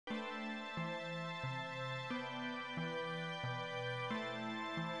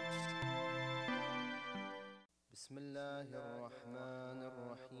الله الرحمن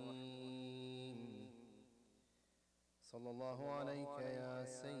الرحيم صلى الله عليك يا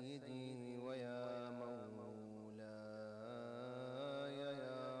سيدي ويا مولاي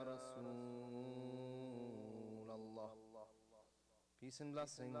يا رسول الله. Peace and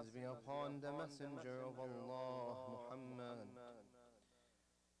blessings be upon the messenger of Allah Muhammad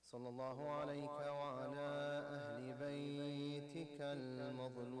صلى الله عليك وعلى أهل بيتك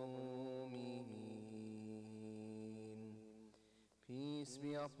المظلومين. Peace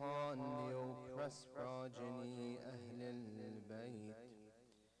be upon the oppressed progeny أهل البيت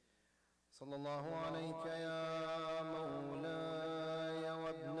صلى الله عليك يا مولاي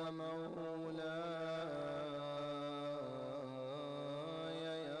وابن مولاي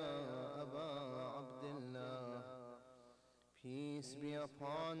يا أبا عبد الله. Peace be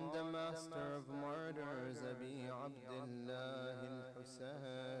upon the master of murders أبي عبد الله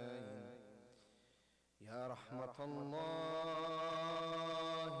الحسين يا رحمة الله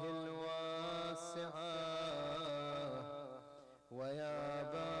الواسعة ويا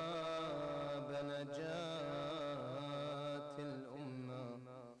باب نجاة الأمة.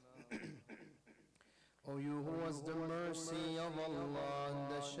 O you who was the mercy of Allah and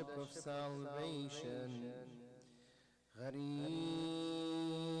the ship of salvation, غريب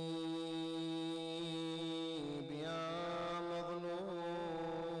يا مظلوم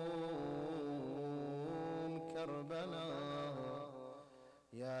كربلاء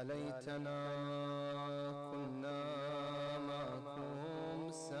يا ليتنا كنا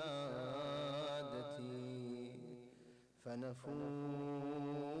معكم سادتي فنفوز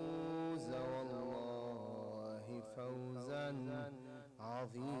والله فوزا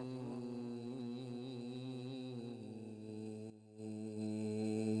عظيما.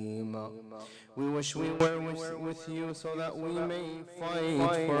 We wish we were with you so that we may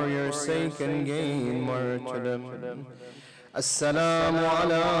fight for your sake and gain martyrdom. السلام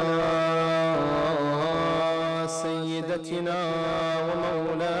على سيدتنا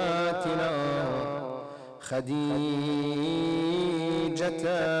ومولاتنا خديجة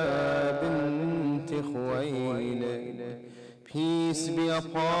بنت خويلد. Peace be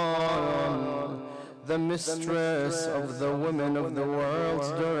upon the mistress of the women of the world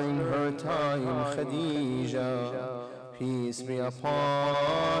during her time, Khadija. Peace be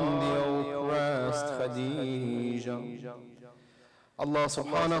upon the oppressed Khadija. Allah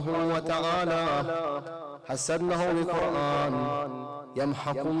subhanahu wa ta'ala has said in the Holy Quran,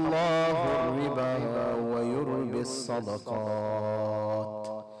 يَمْحَقُ اللَّهُ الرِّبَا وَيُرْبِي الصَّدَقَاتِ.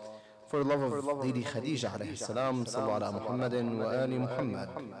 For the love of Lady Khadija alayhi salam, sallu ala Muhammadin wa ali Muhammad.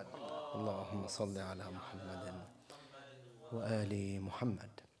 اللهم صل على محمد وآل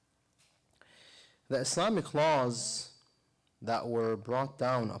محمد. The Islamic laws that were brought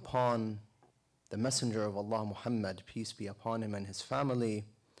down upon the Messenger of Allah Muhammad, peace be upon him and his family,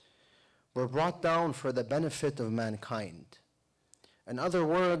 were brought down for the benefit of mankind. In other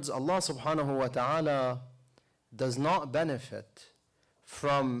words, Allah subhanahu wa ta'ala does not benefit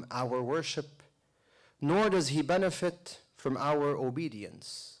from our worship, nor does He benefit from our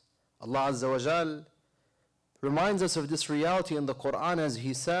obedience. Allah Azza wa Jal reminds us of this reality in the Quran as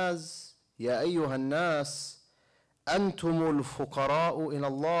He says, يَا أَيُّهَا النَّاسِ أَنْتُمُ الْفُقَرَاءُ إِلَى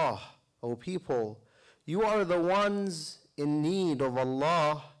اللَّهِ. O people, you are the ones in need of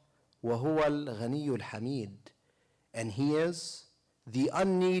Allah, وَهُوَ الْغَنِيُّ الْحَمِيدُ. And He is the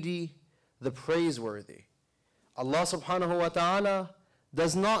unneedy, the praiseworthy. Allah subhanahu wa ta'ala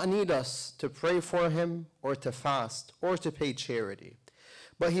does not need us to pray for Him or to fast or to pay charity.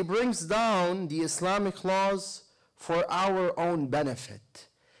 But He brings down the Islamic laws for our own benefit.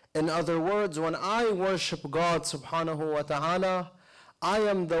 In other words, when I worship God subhanahu wa ta'ala, I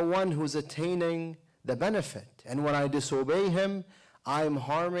am the one who's attaining the benefit. And when I disobey Him, I am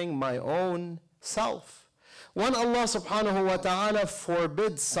harming my own self. When Allah subhanahu wa ta'ala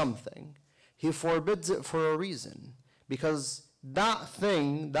forbids something, He forbids it for a reason. Because that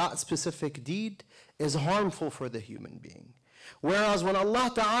thing, that specific deed, is harmful for the human being. Whereas when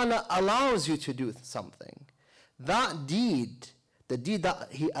Allah Ta'ala allows you to do something, that deed, the deed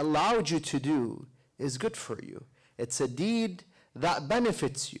that He allowed you to do, is good for you. It's a deed that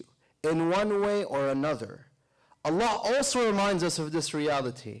benefits you in one way or another. Allah also reminds us of this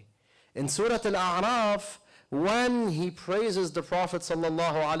reality. In Surah Al-A'raf, when He praises the Prophet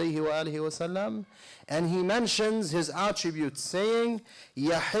sallallahu alaihi wasallam, and He mentions his attributes, saying,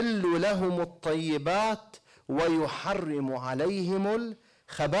 يَحِلُّ لَهُمُ الطَّيِّبَاتِ وَيُحَرِّمُ عَلَيْهِمُ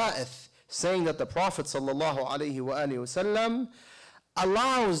الْخَبَائِثِ, saying that the Prophet sallallahu alaihi wasallam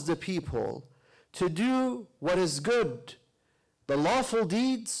allows the people to do what is good. The lawful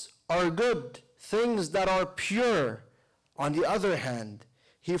deeds are good, things that are pure. On the other hand,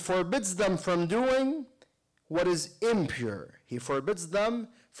 he forbids them from doing what is impure. He forbids them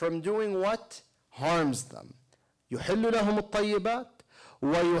from doing what harms them. يحل لهم الطيبات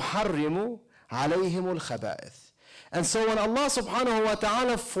ويحرم عليهم الخبائث. And so when Allah subhanahu wa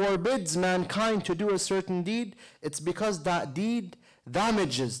ta'ala forbids mankind to do a certain deed, it's because that deed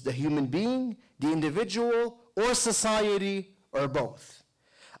damages the human being, the individual, or society, or both.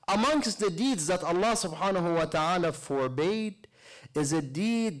 Amongst the deeds that Allah subhanahu wa ta'ala forbade is a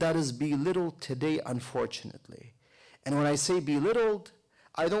deed that is belittled today, unfortunately. And when I say belittled,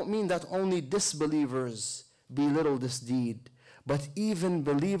 I don't mean that only disbelievers belittle this deed, but even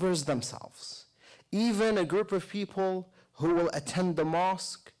believers themselves. Even a group of people who will attend the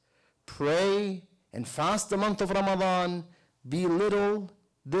mosque, pray, and fast the month of Ramadan, belittle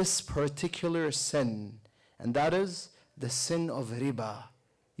this particular sin, and that is the sin of riba,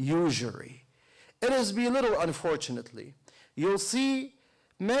 usury. It is belittled, unfortunately. You'll see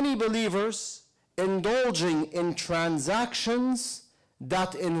many believers indulging in transactions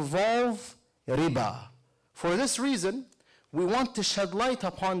that involve riba. For this reason, we want to shed light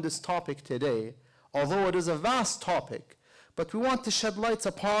upon this topic today, although it is a vast topic, but we want to shed light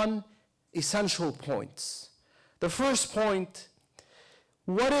upon essential points. The first point,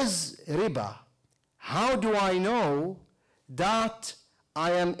 what is riba? How do I know that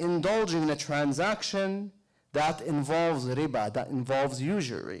I am indulging in a transaction that involves riba, that involves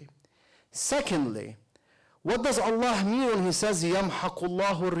usury? Secondly, what does Allah mean when He says, يَمْحَقُ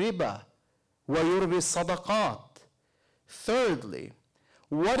اللَّهُ الرِّبَى وَيُرْبِي الصَّدَقَاتِ? Thirdly,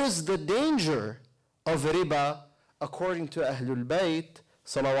 what is the danger of riba according to Ahlul Bayt,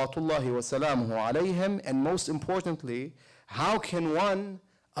 salawatullahi wa salamuhu alayhim? And most importantly, how can one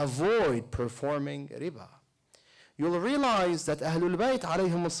avoid performing riba? You'll realize that Ahlul Bayt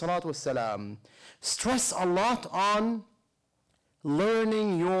alayhim salatu wasalam stress a lot on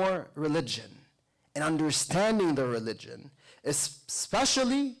learning your religion and understanding the religion,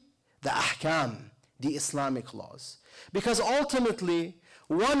 especially the ahkam, the Islamic laws. Because ultimately,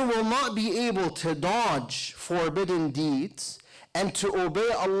 one will not be able to dodge forbidden deeds and to obey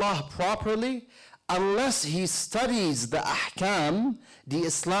Allah properly unless he studies the ahkam, the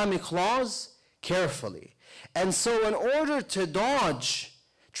Islamic laws, carefully. And so in order to dodge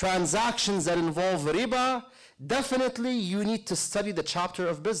transactions that involve riba, definitely you need to study the chapter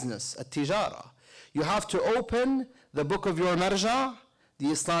of business, at-tijara. You have to open the book of your marja, the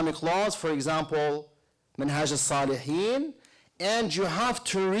Islamic laws, for example, Manhaj al-Salihin, and you have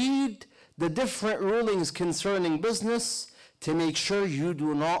to read the different rulings concerning business to make sure you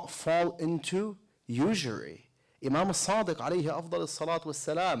do not fall into usury. Imam al-Sadiq alayhi afdal as-salatu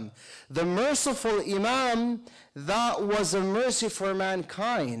was-salam, the merciful Imam that was a mercy for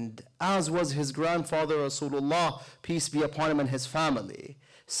mankind, as was his grandfather Rasulullah, peace be upon him, and his family,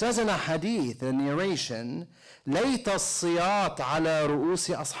 says in a hadith, a narration, لَيْتَ الصِّيَاطَ عَلَى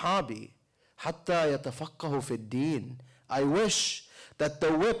رُؤُوسِ أَصْحَابِي حَتَّى يَتَفَقَّهُ فِي الدِّينِ. I wish that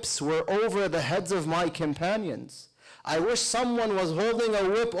the whips were over the heads of my companions. I wish someone was holding a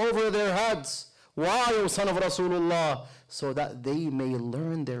whip over their heads. Why, O son of Rasulullah? So that they may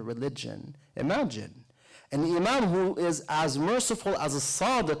learn their religion. Imagine, an Imam who is as merciful as a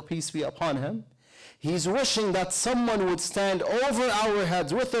Sadiq, peace be upon him, he's wishing that someone would stand over our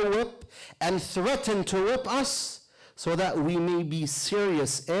heads with a whip and threaten to whip us so that we may be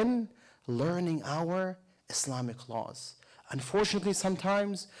serious in learning our Islamic laws. Unfortunately,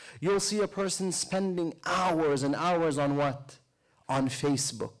 sometimes you'll see a person spending hours and hours on what? On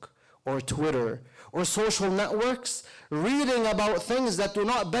Facebook or Twitter or social networks, reading about things that do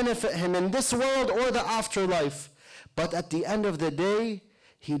not benefit him in this world or the afterlife. But at the end of the day,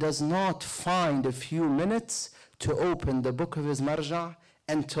 he does not find a few minutes to open the book of his marja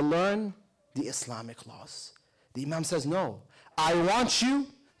and to learn the Islamic laws. The Imam says, no, I want you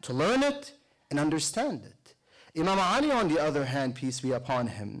to learn it and understand it. Imam Ali, on the other hand, peace be upon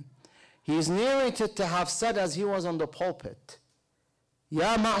him, he is narrated to have said as he was on the pulpit,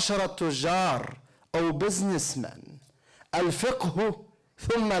 Ya ma'shar al-tujjar, O businessmen, al-fiqhu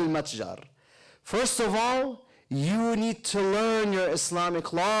thumma al-matjar. First of all, you need to learn your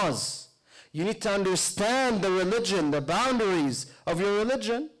Islamic laws. You need to understand the religion, the boundaries of your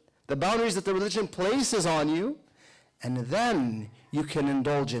religion, the boundaries that the religion places on you, and then you can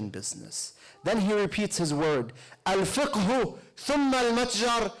indulge in business. Then he repeats his word, al-fiqhu thumma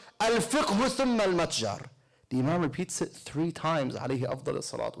al-matjar, al-fiqhu thumma al-matjar. The Imam repeats it 3 times, alayhi afdal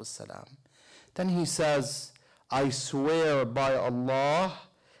as-salatu was-salam. Then he says, I swear by Allah,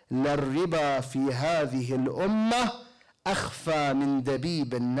 لَلرِّبَى فِي هَذِهِ الْأُمَّةِ أَخْفَى مِنْ دَبِيبِ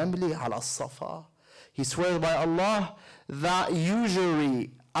النَّمْلِ عَلَى الصَّفَا. he swears by Allah that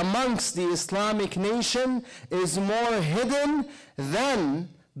usury amongst the Islamic nation is more hidden than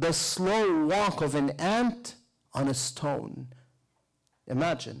the slow walk of an ant on a stone.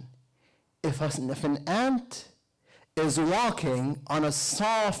 Imagine, if an ant is walking on a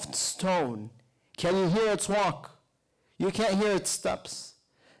soft stone, can you hear its walk? You can't hear its steps.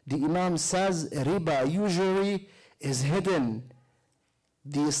 The Imam says riba, usury, is hidden.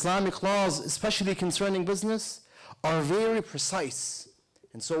 The Islamic laws, especially concerning business, are very precise.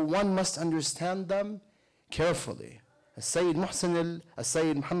 And so one must understand them carefully. As-Sayyid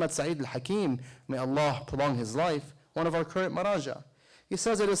Muhammad Sa'id al-Hakim, may Allah prolong his life, one of our current maraja, he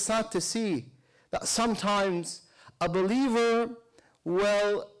says it is sad to see that sometimes a believer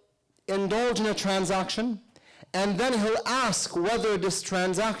will indulge in a transaction and then he'll ask whether this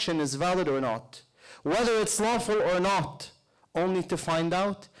transaction is valid or not, whether it's lawful or not, only to find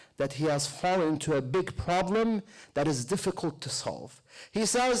out that he has fallen into a big problem that is difficult to solve. He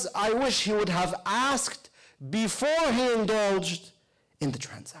says, I wish he would have asked before he indulged in the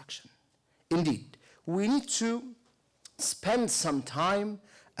transaction. Indeed, we need to spend some time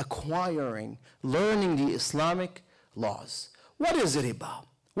acquiring, learning the Islamic laws. What is riba?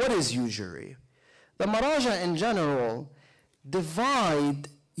 What is usury? The maraja in general divide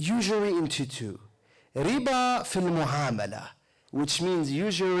usury into two. Riba fil muhamala, which means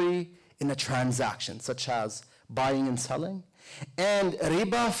usury in a transaction, such as buying and selling, and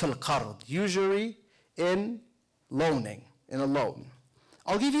riba fil qard, usury in loaning, in a loan.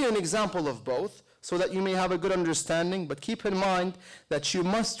 I'll give you an example of both so that you may have a good understanding, but keep in mind that you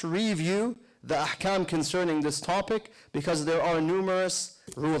must review the ahkam concerning this topic because there are numerous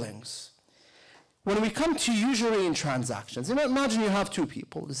rulings. When we come to usury in transactions, imagine you have two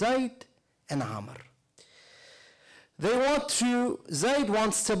people, Zayd and Amr. Zayd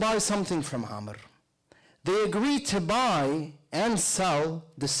wants to buy something from Amr. They agree to buy and sell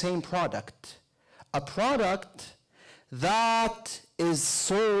the same product. A product that is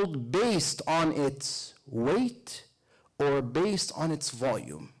sold based on its weight or based on its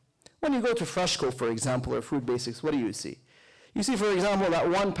volume. When you go to Freshco, for example, or Food Basics, what do you see? You see, for example, that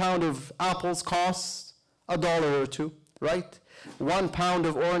 1 pound of apples costs $1 or $2, right? 1 pound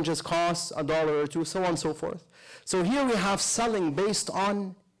of oranges costs $1 or $2, so on and so forth. So here we have selling based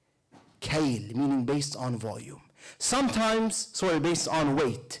on kail, meaning based on volume. Based on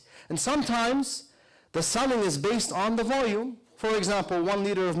weight. And sometimes the selling is based on the volume. For example, 1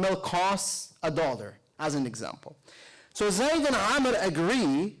 liter of milk costs $1, as an example. So Zayd and Amr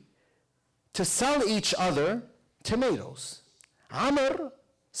agree to sell each other tomatoes. Amr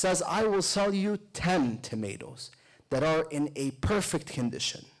says, I will sell you 10 tomatoes that are in a perfect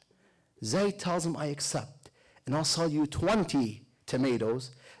condition. Zayd tells him, I accept, and I'll sell you 20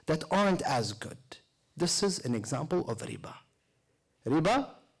 tomatoes that aren't as good. This is an example of riba. Riba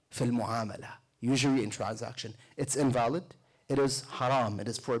fil muamala, usury in transaction. It's invalid, it is haram, it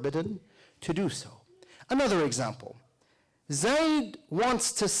is forbidden to do so. Another example, Zayd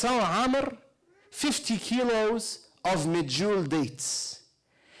wants to sell Amr 50 kilos of medjool dates.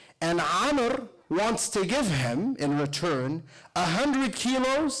 And Amr wants to give him, in return, 100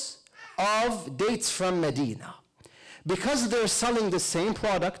 kilos of dates from Medina. Because they're selling the same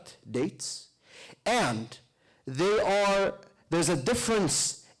product, dates, and there's a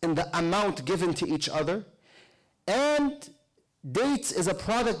difference in the amount given to each other, and dates is a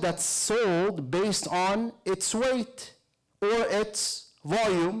product that's sold based on its weight or its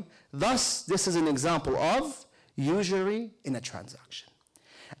volume. Thus, this is an example of usury in a transaction.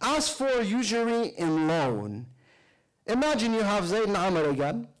 As for usury in loan, imagine you have Zayd and Amr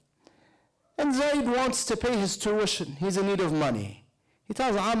again, and Zayd wants to pay his tuition. He's in need of money. He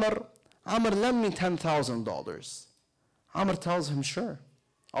tells Amr, lend me $10,000. Amr tells him, sure,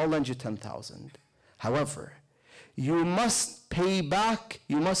 I'll lend you $10,000. However, you must pay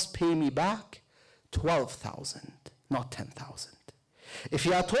me back $12,000, not $10,000. If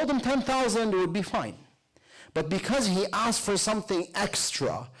you had told him $10,000, it would be fine. But because he asked for something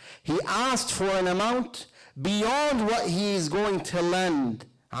extra, he asked for an amount beyond what he is going to lend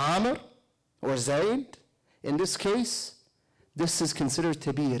Amr or Zayd. In this case, this is considered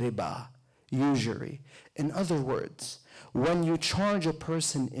to be riba, usury. In other words, when you charge a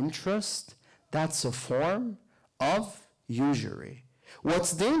person interest, that's a form of usury.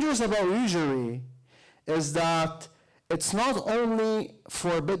 What's dangerous about usury is that it's not only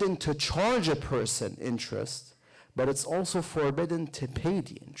forbidden to charge a person interest, but it's also forbidden to pay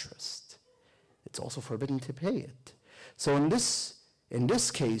the interest. It's also forbidden to pay it. So in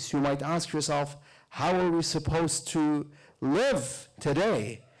this case, you might ask yourself, how are we supposed to live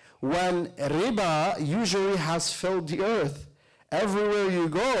today when riba usury has filled the earth. Everywhere you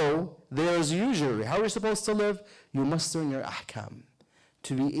go, there's usury. How are you supposed to live? You must learn your ahkam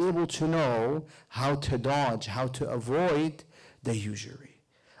to be able to know how to dodge, how to avoid the usury.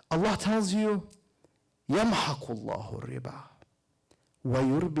 Allah tells you, يَمْحَقُ اللَّهُ الرِّبَى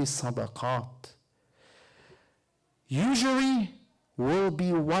وَيُرْبِي الصَّدَقَاتِ. Usury will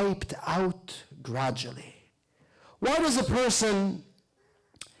be wiped out gradually. Why does a person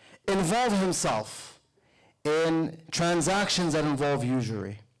involve himself in transactions that involve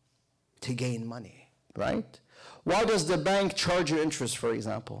usury? To gain money, right? Why does the bank charge you interest, for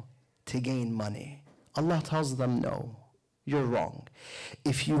example? To gain money. Allah tells them, no, you're wrong.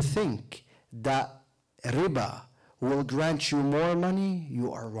 If you think that riba will grant you more money,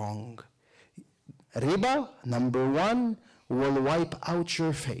 you are wrong. Riba, number one, will wipe out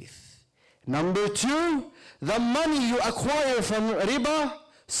your faith. Number two, the money you acquire from riba,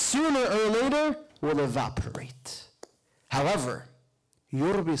 sooner or later, will evaporate. However,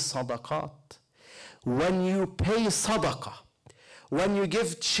 yurbi sadaqat, when you pay sadaqah, when you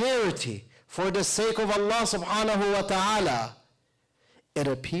give charity for the sake of Allah subhanahu wa ta'ala, it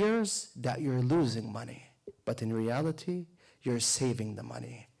appears that you're losing money. But in reality, you're saving the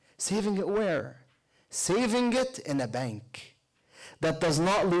money. Saving it where? Saving it in a bank that does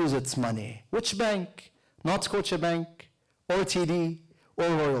not lose its money. Which bank? Not Scotiabank, or TD, or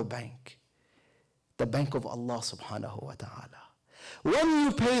Royal Bank. The bank of Allah subhanahu wa ta'ala. When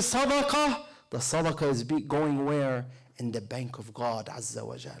you pay sadaqah, the sadaqah is going where? In the bank of God Azza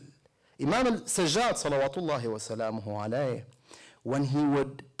wa Jal. Imam al-Sajjad salawatullahi wa salamuhu alayhi, when he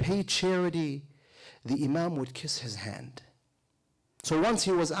would pay charity, the Imam would kiss his hand. So once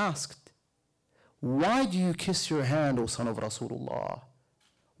he was asked, why do you kiss your hand, O son of Rasulullah?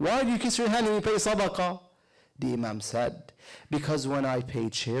 Why do you kiss your hand when you pay sadaqah? The Imam said, because when I pay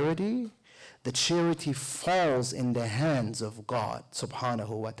charity, the charity falls in the hands of God subhanahu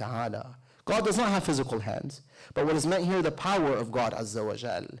wa ta'ala. God does not have physical hands, but what is meant here, the power of God Azza wa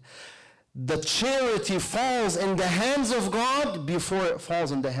Jal. The charity falls in the hands of God before it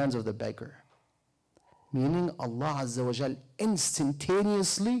falls in the hands of the beggar. Meaning Allah Azza wa Jal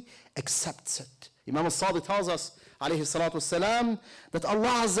instantaneously accepts it. Imam al-Sadiq tells us, alayhi salatu wasalam, that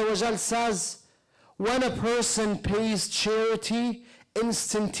Allah Azza wa Jal says, when a person pays charity,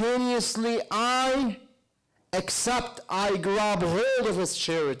 instantaneously I accept, I grab hold of his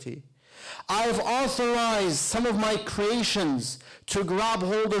charity. I've authorized some of my creations to grab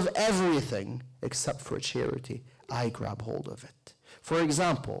hold of everything except for charity. I grab hold of it. For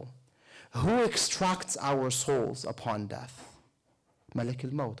example, who extracts our souls upon death? Malik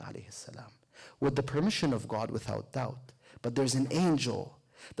al-Maut alayhi salam. With the permission of God, without doubt. But there's an angel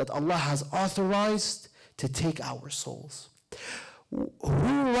that Allah has authorized to take our souls. Who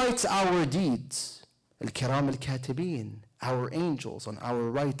writes our deeds? Al-Kiram al-Katibin, our angels on our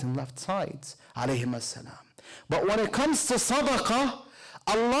right and left sides, alayhim as-salam. But when it comes to sadaqah,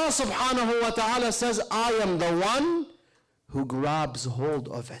 Allah subhanahu wa ta'ala says, I am the one who grabs hold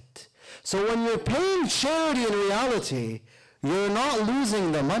of it. So when you're paying charity, in reality, you're not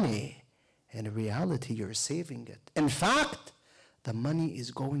losing the money. In reality, you're saving it. In fact, the money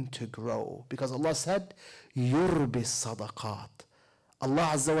is going to grow. Because Allah said, yurbi sadaqat.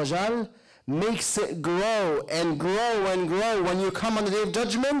 Allah Azza wa Jal makes it grow and grow and grow. When you come on the Day of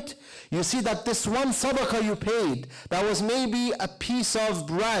Judgment, you see that this one sadaqah you paid, that was maybe a piece of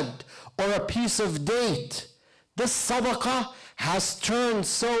bread or a piece of date, this sadaqah has turned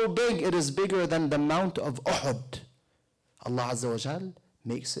so big, it is bigger than the Mount of Uhud. Allah Azza wa Jal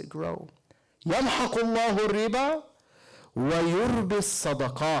makes it grow. يَمْحَقُ اللَّهُ الرِّبَى وَيُرْبِي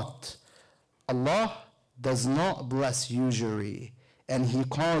الصَّدَقَاتِ. Allah does not bless usury, and He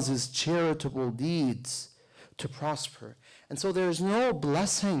causes charitable deeds to prosper. And so there is no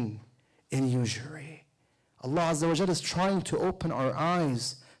blessing in usury. Allah Azza wa Jal is trying to open our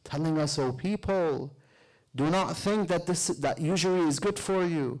eyes, telling us, oh people, do not think that usury is good for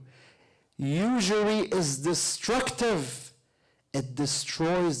you. Usury is destructive. It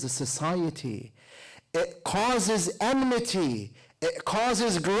destroys the society. It causes enmity. It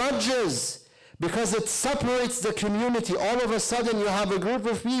causes grudges because it separates the community. All of a sudden you have a group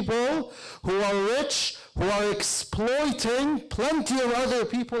of people who are rich, who are exploiting plenty of other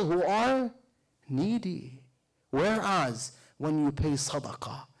people who are needy. Whereas when you pay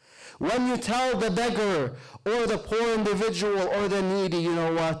sadaqah, when you tell the beggar or the poor individual or the needy, you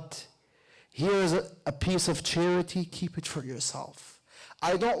know what? Here's a piece of charity, keep it for yourself.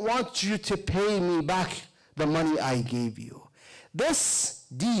 I don't want you to pay me back the money I gave you. This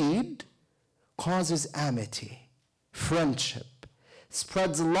deed causes amity, friendship,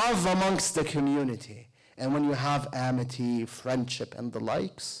 spreads love amongst the community. And when you have amity, friendship, and the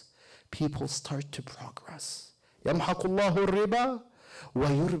likes, people start to progress. يَمْحَقُ اللَّهُ الرِّبَى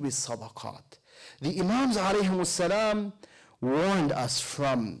وَيُرْبِي الصَّدَقَاتِ. The Imams ﷺ warned us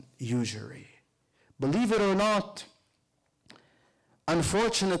from usury. Believe it or not,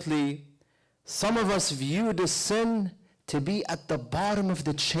 unfortunately, some of us view the sin to be at the bottom of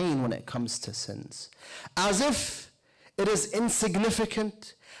the chain when it comes to sins, as if it is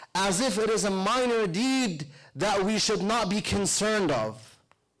insignificant, as if it is a minor deed that we should not be concerned of,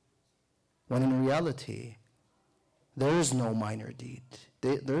 when in reality, there is no minor deed.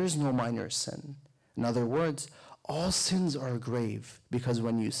 There is no minor sin. In other words, all sins are grave, because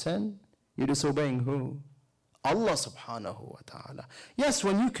when you sin, you're disobeying who? Allah subhanahu wa ta'ala. Yes,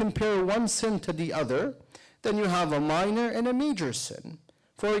 when you compare one sin to the other, then you have a minor and a major sin.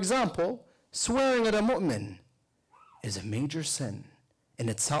 For example, swearing at a mu'min is a major sin in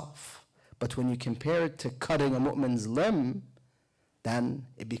itself. But when you compare it to cutting a mu'min's limb, then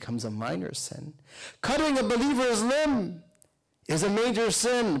it becomes a minor sin. Cutting a believer's limb is a major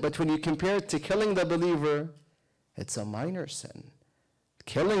sin, but when you compare it to killing the believer, it's a minor sin.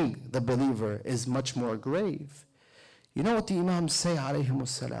 Killing the believer is much more grave. You know what the Imams say, alayhimus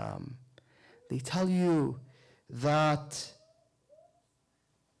salam? They tell you that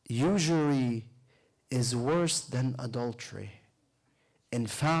usury is worse than adultery. In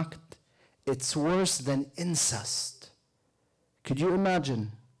fact, it's worse than incest. Could you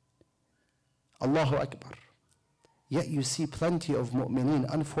imagine? Allahu Akbar. Yet you see plenty of mu'mineen,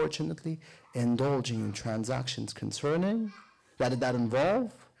 unfortunately, indulging in transactions concerning that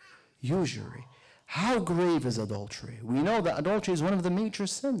involve usury. How grave is adultery? We know that adultery is one of the major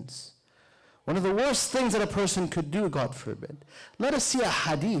sins. One of the worst things that a person could do, God forbid. Let us see a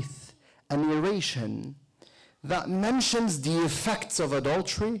hadith, a narration that mentions the effects of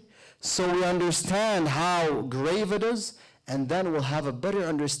adultery, so we understand how grave it is, and then we'll have a better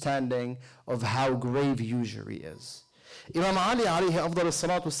understanding of how grave usury is. Imam Ali alayhi afdal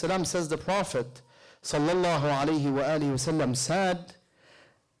salatu wasalam says the Prophet sallallahu alayhi wa alihi wasallam said,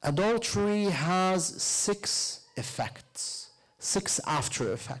 adultery has 6 effects, 6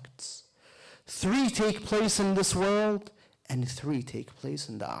 after effects. 3 take place in this world, and 3 take place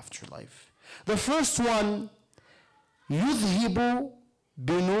in the afterlife. The first one, يُذْهِبُ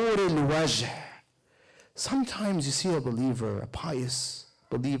بِنُورِ الْوَجْهِ. Sometimes you see a believer, a pious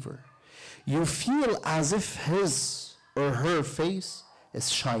believer, you feel as if his or her face is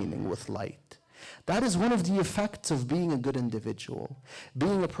shining with light. That is one of the effects of being a good individual.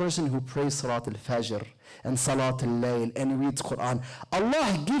 Being a person who prays Salat al-Fajr and Salat al-Layl and reads Quran.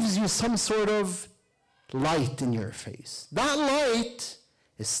 Allah gives you some sort of light in your face. That light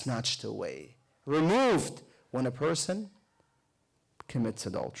is snatched away, removed when a person commits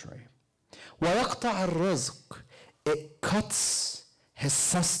adultery. وَيَقْطَعَ الرِّزْقِ. It cuts his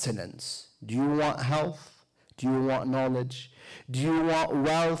sustenance. Do you want health? Do you want knowledge? Do you want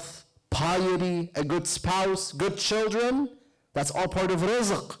wealth, piety, a good spouse, good children? That's all part of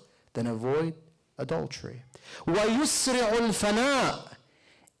rizq. Then avoid adultery. وَيُسْرِعُ الْفَنَاءِ.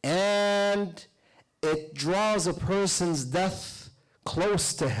 And it draws a person's death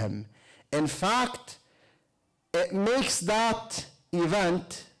close to him. In fact, it makes that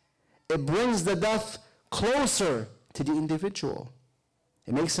event, it brings the death closer to the individual.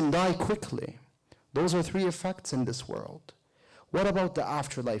 It makes him die quickly. Those are 3 effects in this world. What about the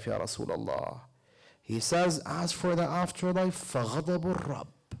afterlife, Ya Rasulullah? He says, as for the afterlife, فَغَضَبُ الرَّبِّ.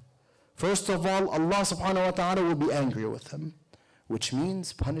 First of all, Allah subhanahu wa ta'ala will be angry with him, which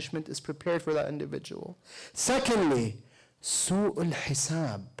means punishment is prepared for that individual. Secondly, سُوءُ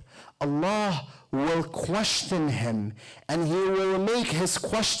الْحِسَابِ. Allah will question him, and he will make his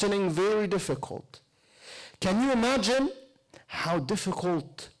questioning very difficult. Can you imagine how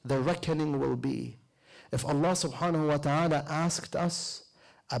difficult the reckoning will be if Allah subhanahu wa ta'ala asked us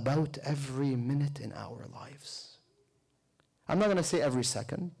about every minute in our lives? I'm not going to say every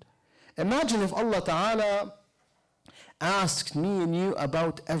second. Imagine if Allah ta'ala asked me and you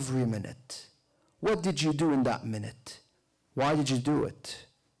about every minute. What did you do in that minute? Why did you do it?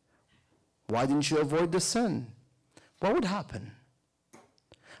 Why didn't you avoid the sin? What would happen?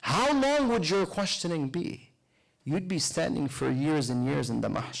 How long would your questioning be? You'd be standing for years and years in the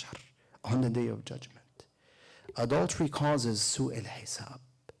mahshar on the day of judgment. Adultery causes su'il hisab.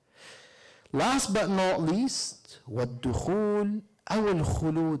 Last but not least, وَالدُّخُولِ أَوْ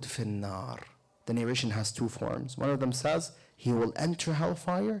الْخُلُودِ فِي النَّارِ. The narration has 2 forms. One of them says he will enter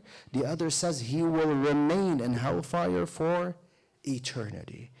hellfire. The other says he will remain in hellfire for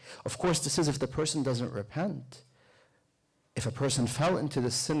eternity. Of course, this is if the person doesn't repent. If a person fell into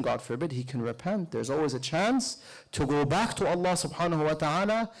this sin, God forbid, he can repent. There's always a chance to go back to Allah subhanahu wa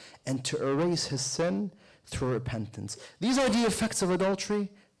ta'ala and to erase his sin through repentance. These are the effects of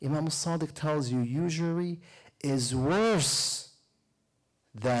adultery. Imam al-Sadiq tells you usury is worse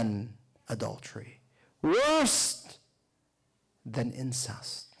than adultery, worse than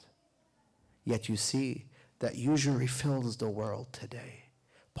incest. Yet you see that usury fills the world today.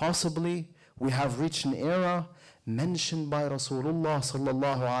 Possibly we have reached an era mentioned by Rasulullah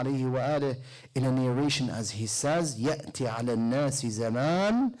sallallahu alayhi wa alihi in a narration as he says, يَأْتِ عَلَى النَّاسِ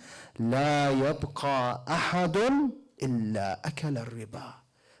زَمَانٍ لَا يَبْقَى أَحَدٌ إِلَّا أَكَلَ الرِّبَى.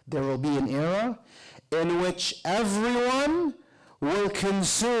 There will be an era in which everyone will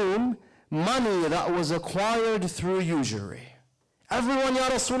consume money that was acquired through usury. Everyone, Ya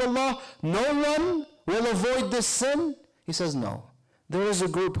Rasulullah, no one will avoid this sin? He says, no. There is a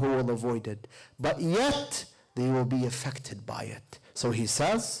group who will avoid it, but yet they will be affected by it. So he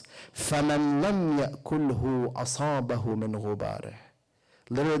says, فَمَنْ لَمْ يَأْكُلْهُ أَصَابَهُ مِنْ غُبَارِهِ.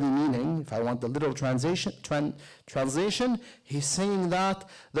 Literally meaning, if I want the literal translation, he's saying that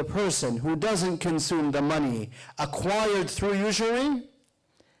the person who doesn't consume the money acquired through usury,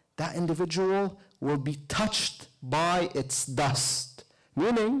 that individual will be touched by its dust.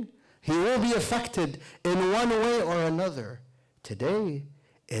 Meaning, he will be affected in one way or another. Today,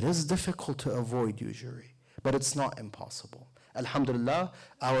 it is difficult to avoid usury, but it's not impossible. Alhamdulillah,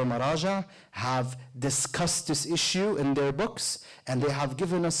 our Maraja have discussed this issue in their books, and they have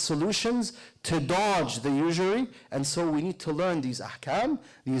given us solutions to dodge the usury. And so we need to learn these ahkam,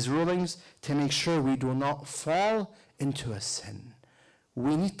 these rulings, to make sure we do not fall into a sin.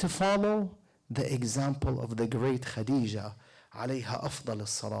 We need to follow the example of the great Khadija, alayha afdal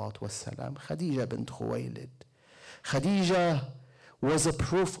as-salat was-salam, Khadija bint Khuwaylid. Khadija was a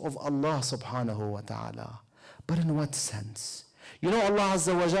proof of Allah subhanahu wa ta'ala. But in what sense? You know, Allah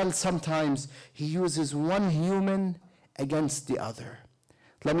Azza wa Jal, sometimes He uses one human against the other.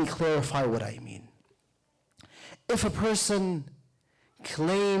 Let me clarify what I mean. If a person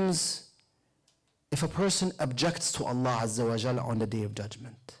objects to Allah Azza wa Jal on the Day of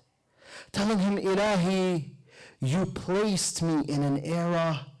Judgment, telling Him, Ilahi, you placed me in an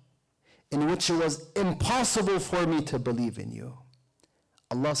era in which it was impossible for me to believe in you.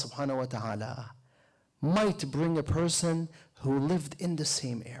 Allah subhanahu wa ta'ala might bring a person who lived in the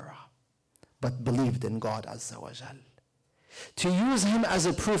same era, but believed in God Azza wa Jal, to use him as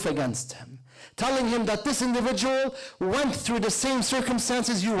a proof against him, telling him that this individual went through the same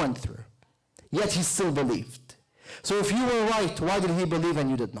circumstances you went through, yet he still believed. So if you were right, why did he believe and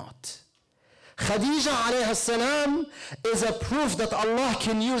you did not? Khadija alayha salam is a proof that Allah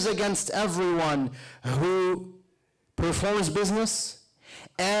can use against everyone who performs business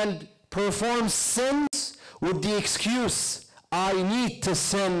and performs sins with the excuse, I need to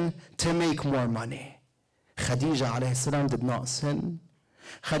sin to make more money. Khadija alayhi salam did not sin.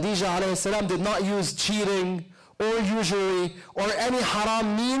 Khadija alayhi salam did not use cheating or usury or any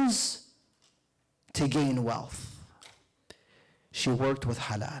haram means to gain wealth. She worked with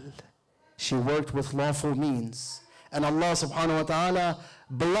halal. She worked with lawful means. And Allah subhanahu wa ta'ala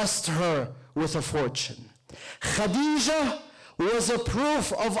blessed her with a fortune. Khadija was a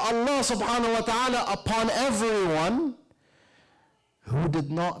proof of Allah subhanahu wa ta'ala upon everyone who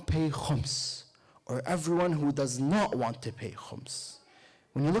did not pay khums, or everyone who does not want to pay khums.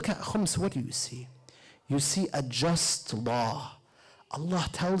 When you look at khums, what do you see? You see a just law. Allah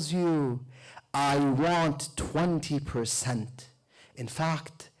tells you, I want 20%. In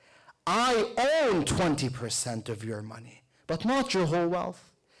fact, I own 20% of your money, but not your whole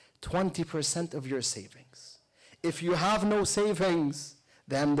wealth, 20% of your savings. If you have no savings,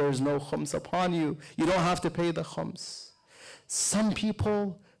 then there's no khums upon you. You don't have to pay the khums. Some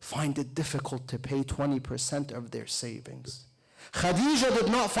people find it difficult to pay 20% of their savings. Khadija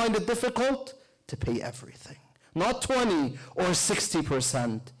did not find it difficult to pay everything. Not 20 or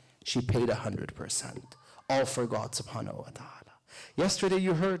 60%. She paid 100%. All for God subhanahu wa ta'ala. Yesterday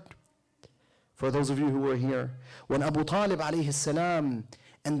you heard, for those of you who were here, when Abu Talib alayhi salam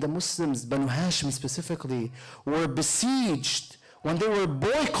and the Muslims, Banu Hashim specifically, were besieged, when they were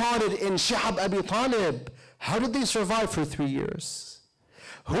boycotted in Shihab Abi Talib, how did they survive for 3 years?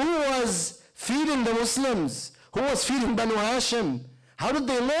 Who was feeding the Muslims? Who was feeding Banu Hashim? How did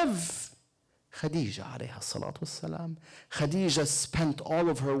they live? Khadija alayha salatu wassalam. Khadija spent all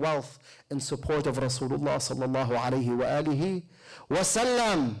of her wealth in support of Rasulullah sallallahu alayhi wa alihi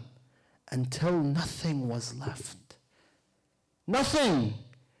wasallam until nothing was left. Nothing.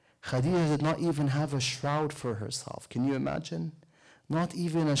 Khadija did not even have a shroud for herself. Can you imagine? Not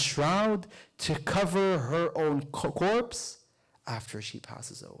even a shroud to cover her own corpse. after she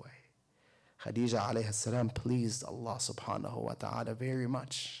passes away. Khadija alayhi salam pleased Allah subhanahu wa ta'ala very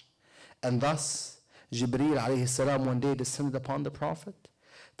much. And thus, Jibreel alayhi salam one day descended upon the Prophet,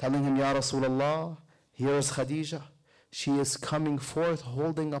 telling him, Ya Rasulullah, here is Khadija. She is coming forth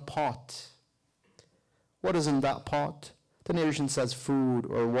holding a pot. What is in that pot? The narration says food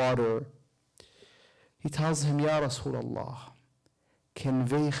or water. He tells him, Ya Rasulullah,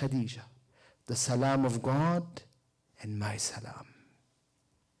 convey Khadija the salam of God and my salam.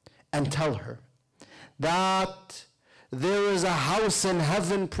 And tell her that there is a house in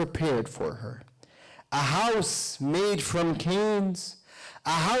heaven prepared for her. A house made from canes.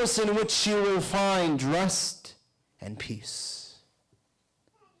 A house in which she will find rest and peace.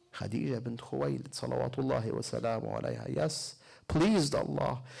 Khadija bint Khuwaylid, salawatullahi wa salamu alayha, yes, pleased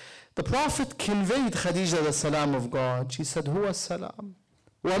Allah. The Prophet conveyed Khadija the salam of God. She said, Huwa salam,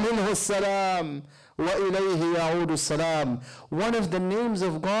 wa minhu salam, wa ilayhi ya'udu salam. One of the names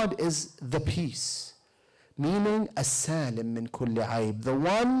of God is the peace, meaning as-salim min kulli aib, the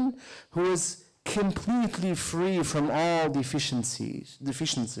one who is completely free from all deficiencies,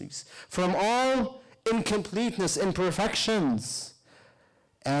 from all incompleteness, imperfections.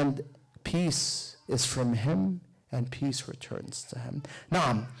 And peace is from him, and peace returns to him.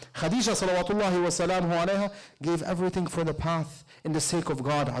 Naam, Khadija salawatullahi wa salamuhu alayha gave everything for the path in the sake of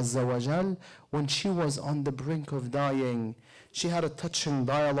God Azza wa Jal. When she was on the brink of dying, she had a touching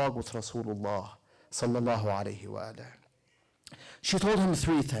dialogue with Rasulullah sallallahu alayhi wa alayhi. She told him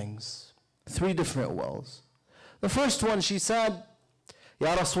three things, three different wills. The first one, she said,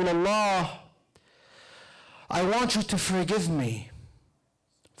 Ya Rasulullah, I want you to forgive me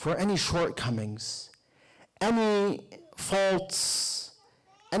for any shortcomings, any faults,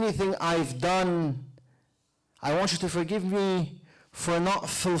 anything I've done. I want you to forgive me for not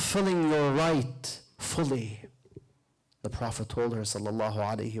fulfilling your right fully. The Prophet told her, sallallahu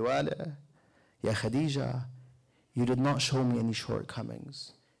alayhi wa sallam, Ya Khadija, you did not show me any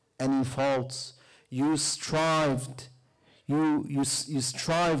shortcomings, any faults. You strived, you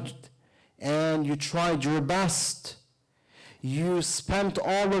strived and you tried your best. You spent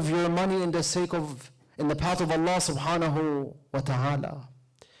all of your money in the path of Allah subhanahu wa ta'ala.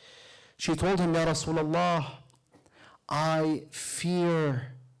 She told him, Ya Rasulullah, I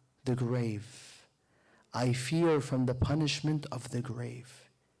fear the grave. I fear from the punishment of the grave.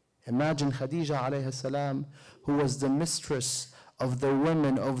 Imagine Khadija alayhi salam, who was the mistress of the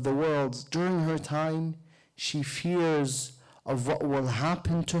women of the world during her time. She fears of what will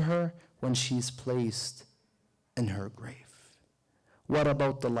happen to her when she is placed in her grave. What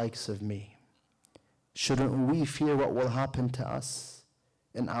about the likes of me? Shouldn't we fear what will happen to us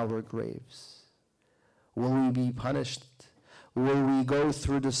in our graves? Will we be punished? Will we go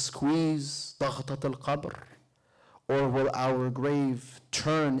through the squeeze, ضغطة القبر? Or will our grave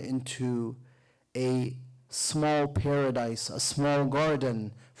turn into a small paradise, a small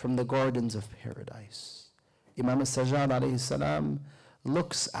garden from the gardens of paradise? Imam al-Sajjad alayhi salam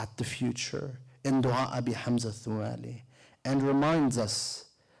looks at the future in Dua Abi Hamza Thumali and reminds us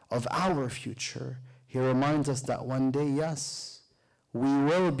of our future. He reminds us that one day, yes, we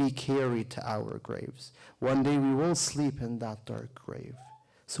will be carried to our graves. One day we will sleep in that dark grave.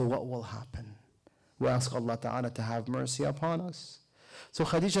 So what will happen? We ask Allah Ta'ala to have mercy upon us. So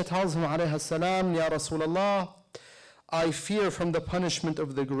Khadija tells him, alayhi salam, Ya Rasulullah, I fear from the punishment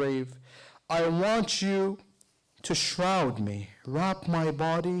of the grave. I want you to shroud me, wrap my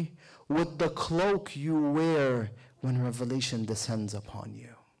body with the cloak you wear when revelation descends upon you.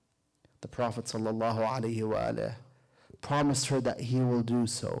 The Prophet sallallahu alaihi wasallam promised her that he will do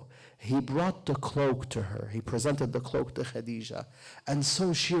so. He brought the cloak to her. He presented the cloak to Khadija, and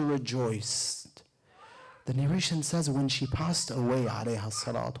so she rejoiced. The narration says when she passed away, alayha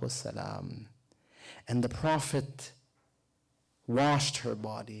salatu wassalam, and the Prophet washed her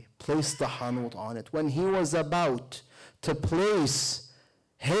body, placed the hanut on it. When he was about to place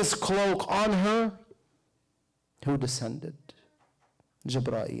his cloak on her, who descended?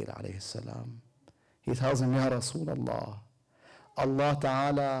 Jibreel alayhi salam. He tells him, Ya Rasulullah, Allah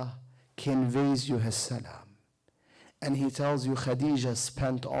Ta'ala conveys you his salam. And he tells you Khadija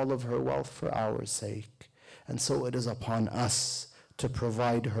spent all of her wealth for our sake. And so it is upon us to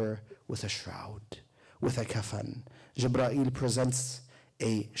provide her with a shroud, with a kafan. Jibreel presents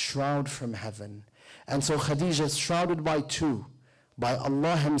a shroud from heaven. And so Khadija is shrouded by two, by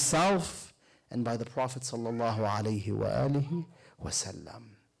Allah himself and by the Prophet sallallahu alayhi wa alihi wasallam.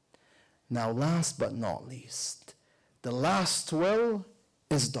 Now last but not least, the last will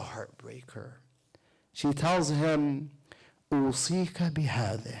is the heartbreaker. She tells him, Usika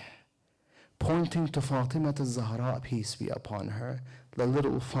bihadeh, pointing to Fatima al-Zahra, peace be upon her, the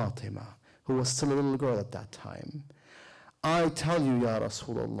little Fatima, who was still a little girl at that time. I tell you, Ya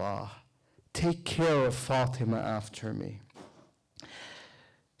Rasulullah, take care of Fatima after me.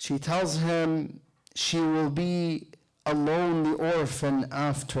 She tells him she will be a lonely orphan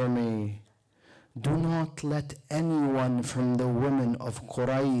after me. Do not let anyone from the women of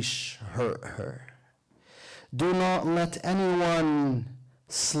Quraysh hurt her. Do not let anyone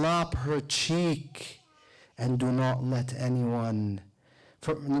slap her cheek, and do not let anyone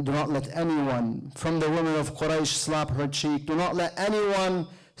from the women of Quraysh slap her cheek. Do not let anyone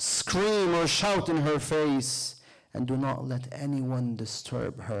scream or shout in her face, and do not let anyone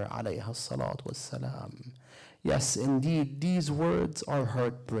disturb her, alayha salatu wassalam. Yes, indeed, these words are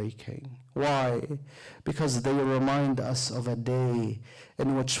heartbreaking. Why? Because they remind us of a day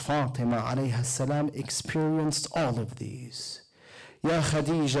in which Fatima alayha salam experienced all of these. Ya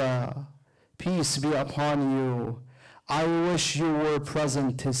Khadija, peace be upon you, I wish you were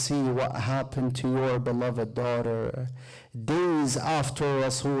present to see what happened to your beloved daughter days after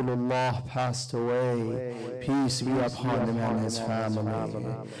Rasulullah passed away. Peace be upon him and his family.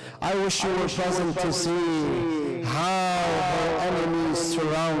 I wish you were present to see how her enemies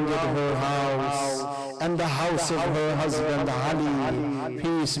surrounded her house and the house of her husband Ali,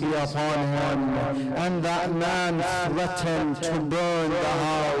 peace be upon him, and that man threatened to burn the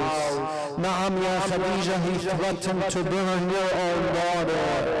house. Naam ya Khadija, he threatened to burn your own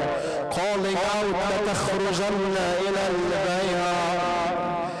daughter, calling out, لَتَخْرُجَنَّ إِلَى الْبَيْعَةِ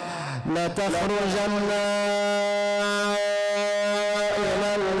لَتَخْرُجَنَّ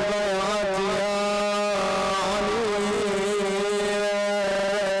إِلَى الْبَيْعَةِ يَا عَلِيٌّ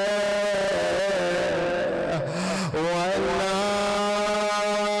وَإِلَّا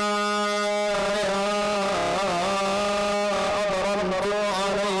أَبْرَمْتُ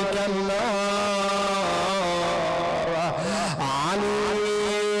عَلَيْكَ النَّارَ. Ali,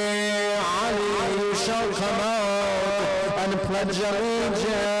 you shall come out and pledge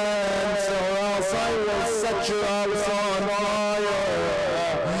allegiance, or else I will set your house on fire.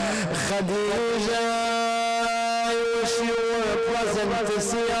 Khadija, I wish you were present to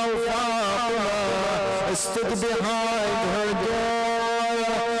see how Fatima stood behind her door,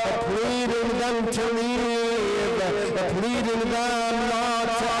 pleading them to leave, pleading them not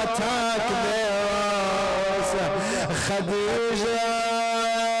to attack theirs. Khadija,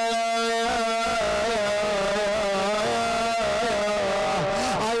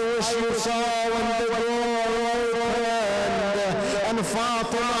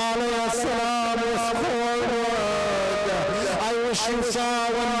 Fatima alayhi salam was forward. I wish you saw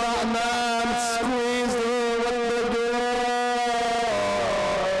when that man squeezed her at the door,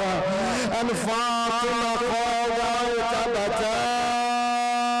 and Fatima called out, Abata,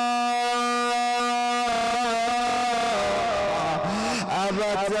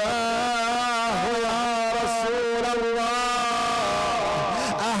 Abata, ya Rasul Allah,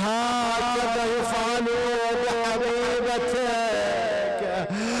 ahakada yaf'alu bihabibatik.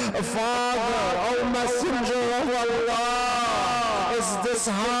 Father, O Messenger of Allah, is this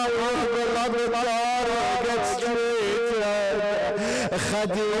how your beloved daughter gets treated?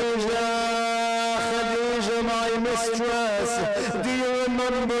 Khadija, Khadija, my mistress, do you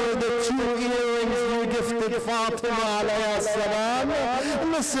remember the 2 earrings you gifted Fatima alayhi salam?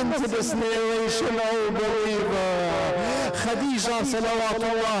 Listen to this narration, O believer. Khadija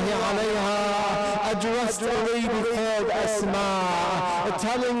salawatullahi alayha addressed a lady called Asma,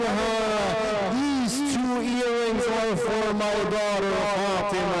 telling her, these 2 earrings are for my daughter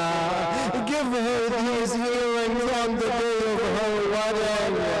Fatima. Give her these earrings on the day of her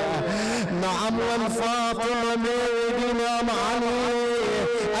wedding. Na'am, when Fatima married Imam Ali,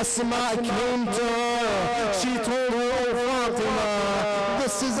 Asma came to her. She told her, oh Fatima,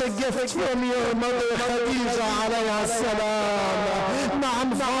 this is a gift from your mother Khadija alayha salam. Na'am,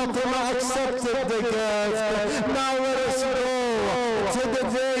 Fatima accepted the gift. Now let us go to the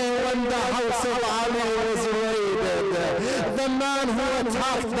day when the house of Ali was raided. The man who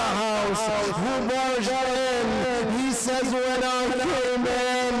attacked the house, who barged in, he says, when I came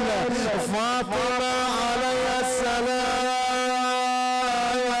in, Fatima alayhi salam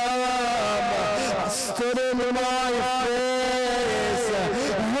stood in my face.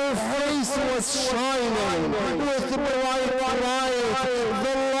 Her face was shining with bright light.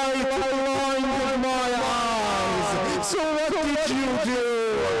 The light blinded my eyes. So what did you do?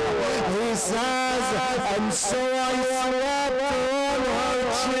 He says, and so I slapped her on her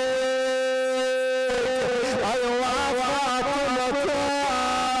cheek. I laughed at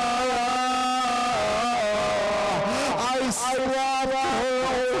I slapped her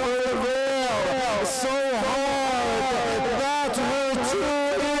over the veil.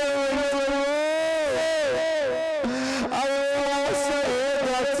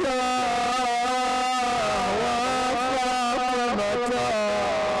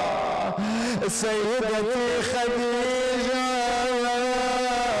 سيدتي خديجة.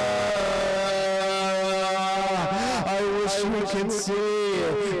 I wish we could see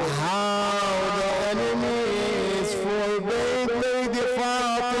how the enemies forbade Lady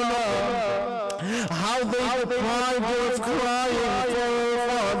Fatima, how they deprived her of crying for her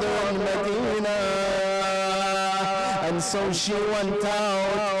father in Medina. And so she went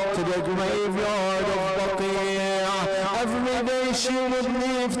out to the graveyard of Baqi'. Every day she would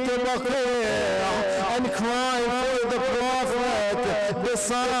leave to Baqi' and cry for the Prophet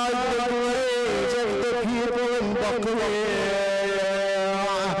beside the graves of the people in Baqi'.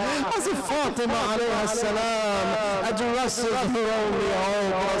 As if Fatima alayhi salam addresses her only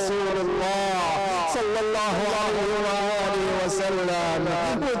hope, Rasulullah sallallahu alayhi wa sallam,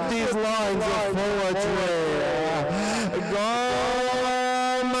 with these lines of poetry.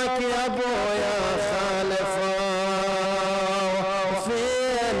 قامك يا ابويا خالفة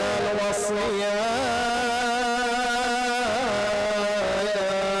فينا الوصية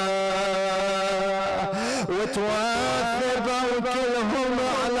وتواثبوا كلهم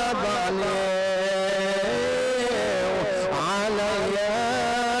على بعلي وعليا.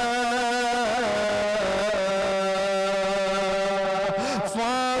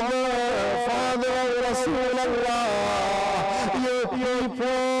 Father رسول الله, your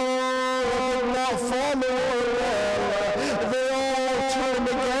people did not follow well. They all turned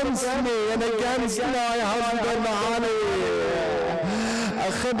against me and against my husband Ali.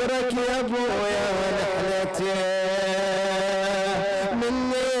 أخبرك يا أبويا نحلتي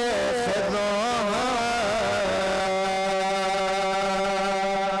مني خذوها.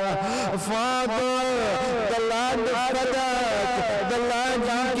 Father, the land of Fadak, the land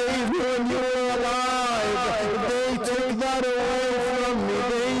you gave me when you were alive, they took that away from me,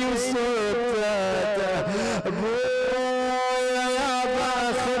 they usurped that. أبويا يا أبا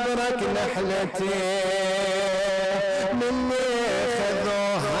خبرك نحلتي مني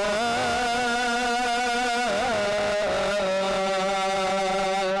خذوها.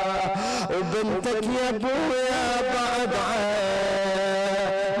 وبنتك يا أبويا بعد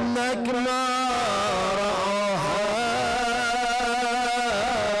عنك ما رعوها.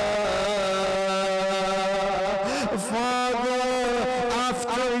 Father,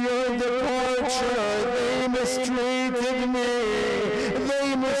 after your departure, they mistreated me. They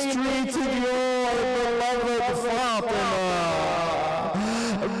mistreated your beloved Fatima.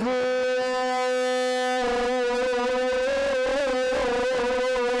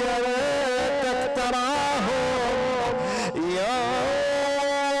 يا ريتك تراهم يوم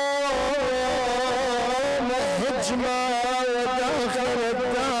هجمة داخل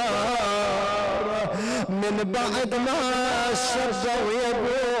الدار من بعد ما شدوا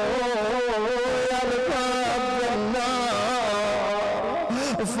يبويا الباب بالنار.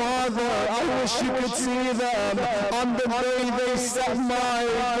 Father, I wish you could see them on the day they set my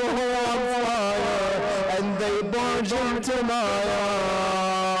door on fire and they barged into my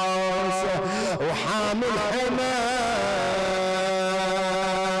arms. وحامل حماه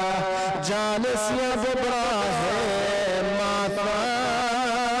جالس يا ابو ابراهيم ما ثار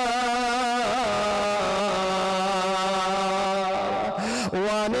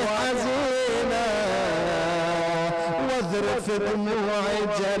وانا حزينه واذرف دموعي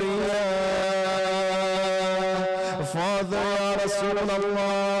جريه. Father, يا رسول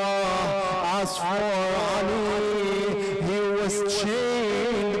الله, as for Ali, he was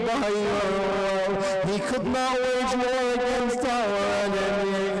chained by your will. He could not wage war against our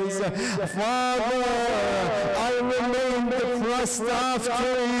enemies. Father, I remain depressed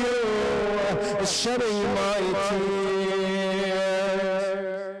after you, shedding my tears.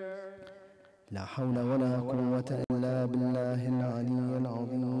 لا حول ولا قوة إلا بالله العلي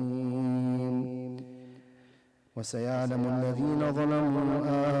العظيم. وسيعلم الذين ظلموا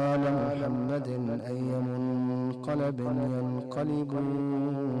آل محمد أي منقلب ينقلبون.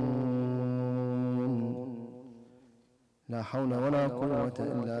 لا حول ولا قوة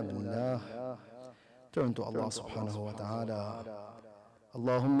إلا بالله. Turn to Allah subhanahu wa ta'ala.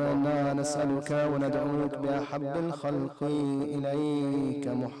 اللهم إنا نسألك وندعوك بأحب الخلق إليك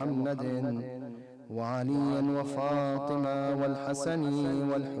محمد وعلي وفاطمة والحسن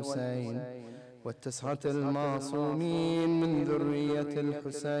والحسين والتسعة المعصومين من ذرية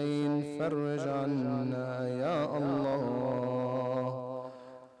الحسين فرج عنا يا الله.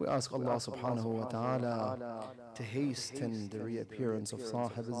 We ask Allah subhanahu wa ta'ala to hasten the reappearance of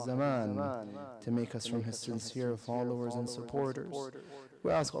Sahib al-Zaman, to make us from his sincere followers and supporters.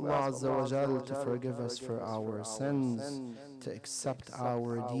 We ask Allah Azza wa Jal to forgive us for our sins, to accept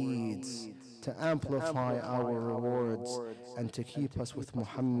our deeds, to amplify our rewards, and to keep us with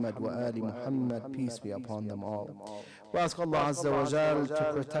Muhammad wa Ali Muhammad, peace be upon them all. We ask Allah Azza wa Jal to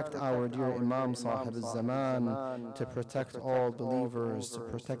protect our dear Imam Sahib al-Zaman, to protect all believers, to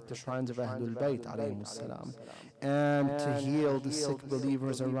protect the shrines of Al-Bayt alayhimus salam, and to heal the sick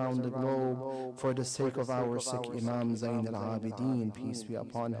believers around the globe for the sake of our sick Imam Zayn al-Abidin, peace be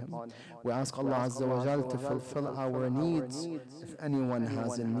upon him. We ask Allah Azza wa Jal to fulfill our needs. If anyone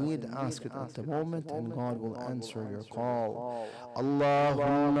has a need, ask it at the moment and God will answer your call.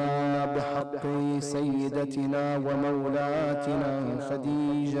 Allahumma bihaqqi sayyidatina wa mawlatina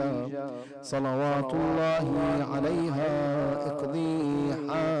Khadija salawatullahi alayha iqdi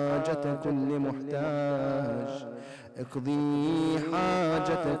hajat kulli muhtaj اقضي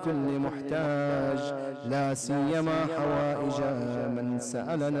حاجة كل محتاج لا سيما حوائج من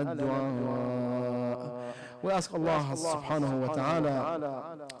سألنا الدعاء. We ask Allah subhanahu wa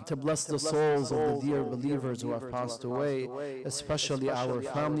ta'ala to bless the souls of the dear believers who have passed away, especially our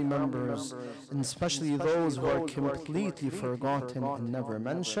family members, and especially those who are completely forgotten and never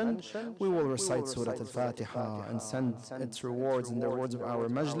mentioned. We will recite Surah Al-Fatiha and send its rewards in the words of our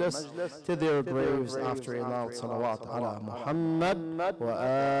majlis to their graves after a loud salawat ala Muhammad wa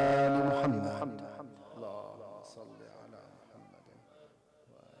ali Muhammad.